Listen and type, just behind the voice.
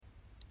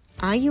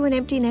Are you an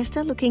empty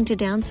nester looking to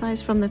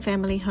downsize from the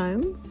family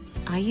home?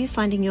 Are you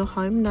finding your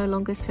home no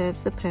longer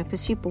serves the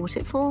purpose you bought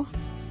it for?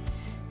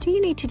 Do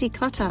you need to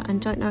declutter and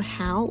don't know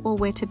how or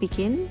where to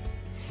begin?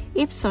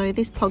 If so,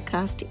 this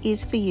podcast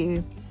is for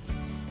you.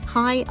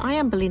 Hi, I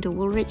am Belinda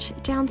Woolrich,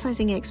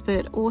 downsizing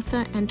expert,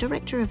 author and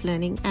director of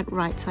learning at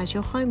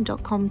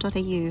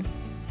rightsizyourhome.com.au.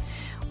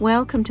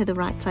 Welcome to the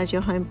Right Size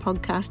Your Home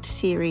podcast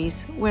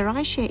series, where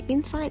I share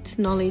insights,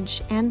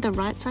 knowledge, and the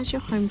Right Size Your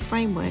Home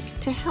framework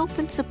to help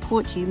and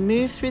support you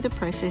move through the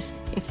process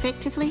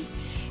effectively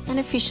and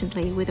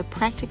efficiently with a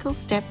practical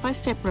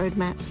step-by-step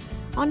roadmap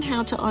on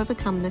how to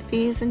overcome the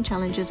fears and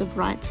challenges of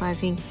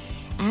right-sizing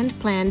and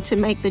plan to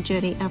make the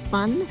journey a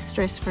fun,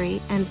 stress-free,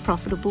 and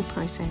profitable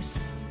process.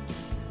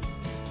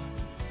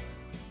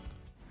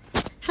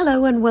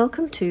 Hello and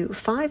welcome to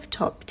 5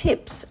 Top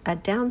Tips, a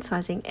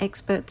downsizing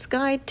expert's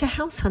guide to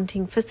house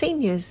hunting for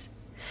seniors.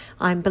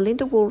 I'm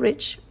Belinda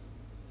Woolrich.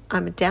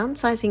 I'm a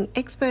downsizing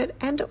expert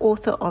and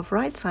author of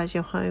Right Size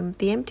Your Home,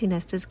 the Empty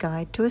Nester's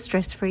Guide to a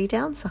Stress-Free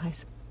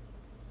Downsize.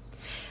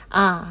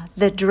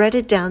 The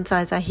dreaded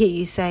downsize, I hear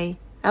you say.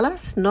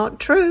 Alas, not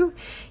true.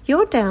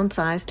 Your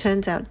downsize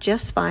turns out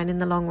just fine in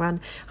the long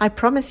run, I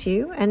promise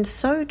you, and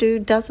so do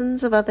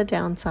dozens of other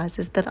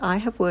downsizers that I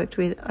have worked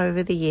with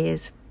over the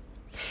years.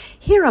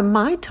 Here are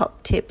my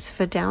top tips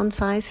for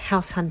downsize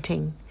house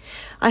hunting.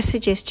 I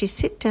suggest you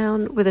sit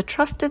down with a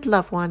trusted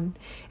loved one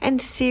and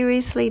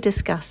seriously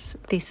discuss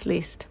this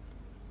list.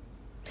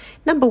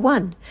 Number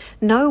 1,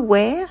 know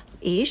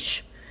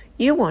where-ish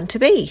you want to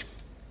be.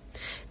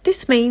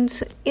 This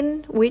means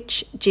in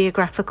which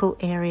geographical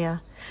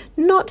area,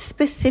 not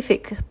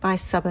specific by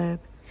suburb.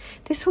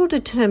 This will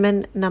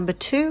determine number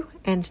 2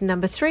 and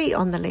number 3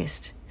 on the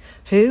list,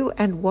 who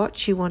and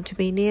what you want to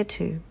be near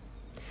to.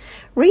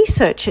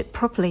 Research it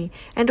properly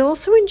and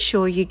also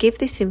ensure you give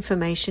this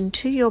information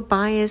to your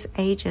buyer's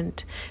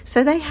agent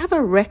so they have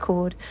a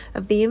record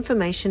of the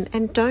information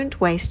and don't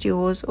waste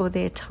yours or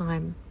their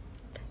time.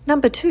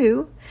 Number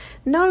 2,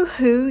 know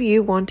who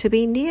you want to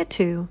be near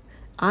to,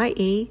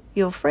 i.e.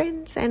 your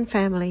friends and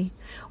family,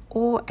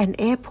 or an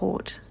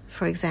airport,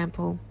 for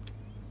example.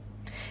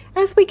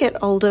 As we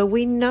get older,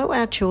 we know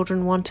our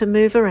children want to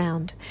move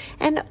around,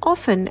 and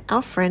often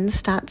our friends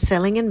start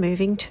selling and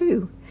moving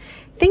too.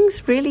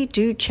 Things really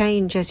do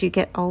change as you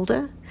get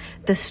older.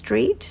 The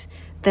street,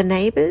 the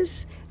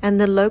neighbours, and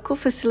the local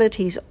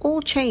facilities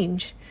all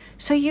change,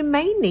 so you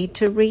may need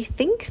to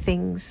rethink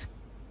things.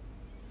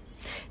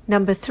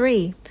 Number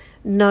 3,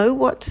 know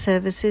what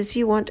services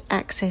you want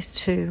access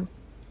to.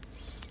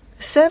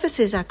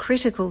 Services are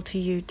critical to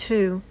you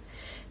too.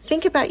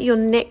 Think about your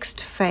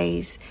next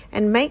phase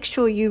and make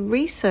sure you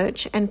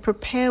research and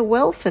prepare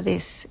well for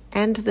this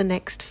and the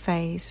next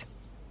phase.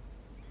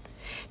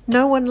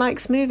 No one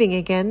likes moving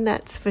again,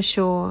 that's for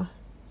sure.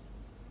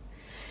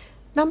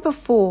 Number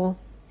 4,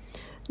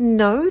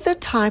 know the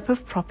type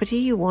of property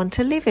you want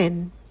to live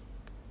in.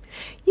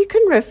 You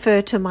can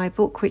refer to my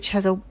book, which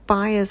has a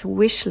buyer's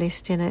wish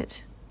list in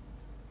it.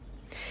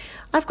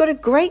 I've got a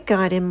great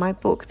guide in my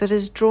book that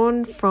is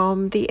drawn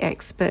from the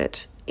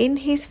expert in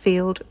his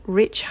field,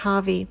 Rich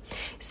Harvey,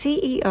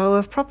 CEO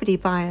of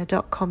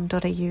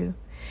propertybuyer.com.au.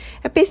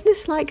 A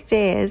business like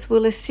theirs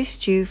will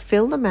assist you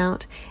fill them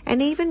out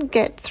and even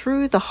get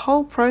through the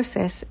whole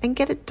process and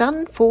get it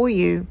done for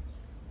you.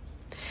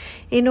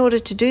 In order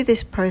to do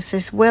this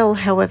process well,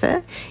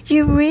 however,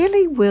 you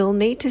really will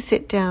need to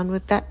sit down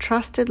with that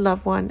trusted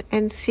loved one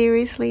and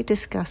seriously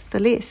discuss the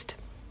list.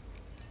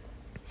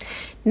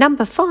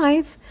 Number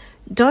 5,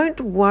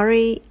 don't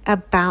worry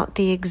about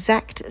the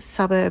exact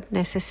suburb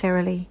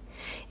necessarily.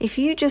 If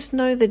you just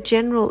know the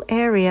general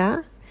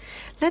area,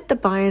 let the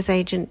buyer's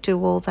agent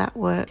do all that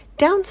work.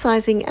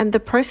 Downsizing and the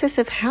process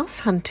of house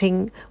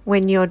hunting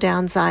when you're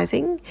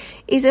downsizing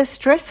is a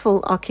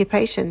stressful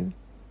occupation.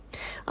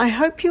 I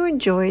hope you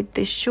enjoyed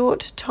this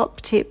short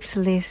top tips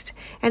list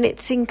and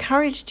it's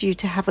encouraged you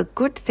to have a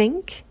good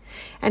think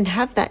and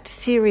have that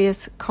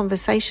serious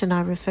conversation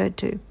I referred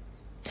to.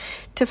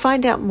 To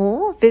find out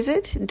more,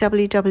 visit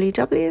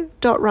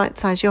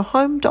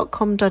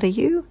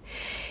www.rightsizyourhome.com.au,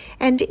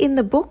 and in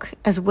the book,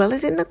 as well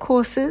as in the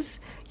courses,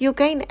 you'll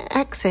gain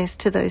access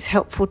to those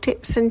helpful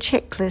tips and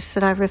checklists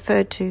that I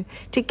referred to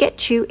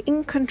get you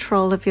in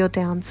control of your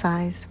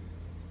downsize.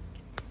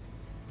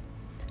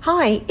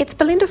 Hi, it's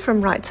Belinda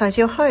from Right Size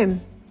Your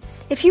Home.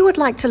 If you would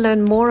like to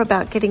learn more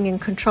about getting in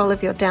control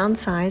of your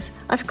downsize,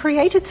 I've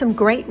created some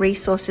great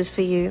resources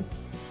for you.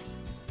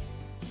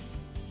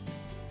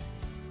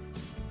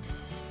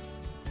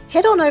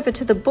 Head on over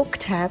to the book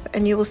tab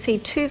and you will see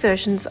 2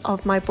 versions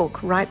of my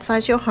book, Right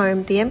Size Your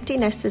Home, the Empty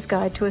Nester's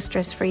Guide to a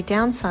Stress-Free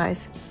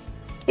Downsize.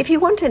 If you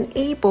want an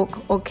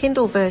ebook or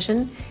Kindle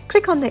version,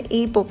 click on the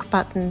ebook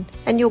button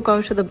and you'll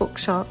go to the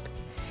bookshop.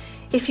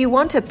 If you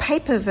want a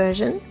paper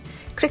version,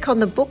 click on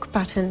the book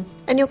button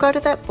and you'll go to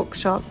that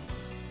bookshop.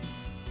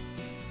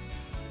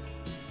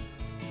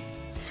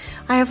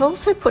 I have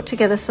also put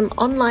together some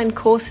online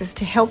courses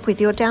to help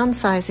with your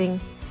downsizing.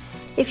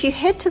 If you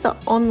head to the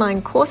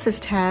online courses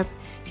tab,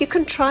 you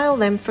can trial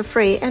them for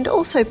free and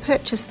also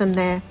purchase them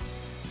there.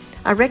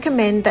 I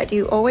recommend that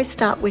you always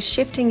start with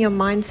shifting your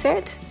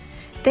mindset,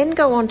 then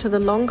go on to the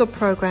longer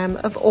program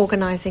of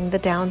organizing the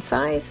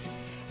downsize,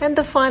 and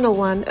the final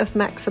one of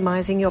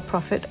maximizing your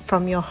profit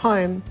from your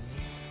home.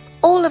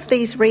 All of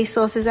these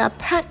resources are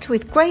packed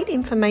with great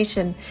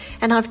information,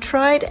 and I've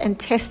tried and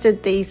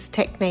tested these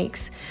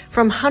techniques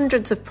from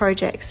hundreds of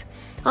projects.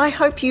 I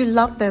hope you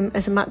love them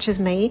as much as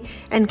me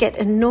and get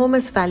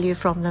enormous value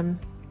from them.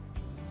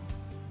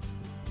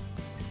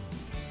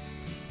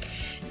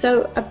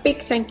 So a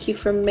big thank you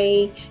from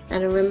me,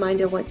 and a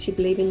reminder, once you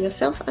believe in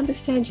yourself,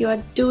 understand you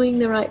are doing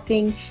the right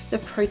thing, the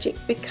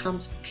project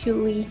becomes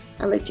purely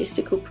a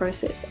logistical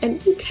process,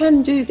 and you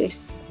can do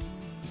this.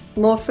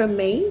 More from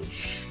me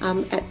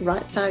at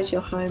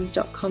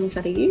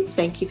rightsizeyourhome.com.au.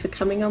 Thank you for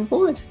coming on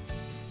board.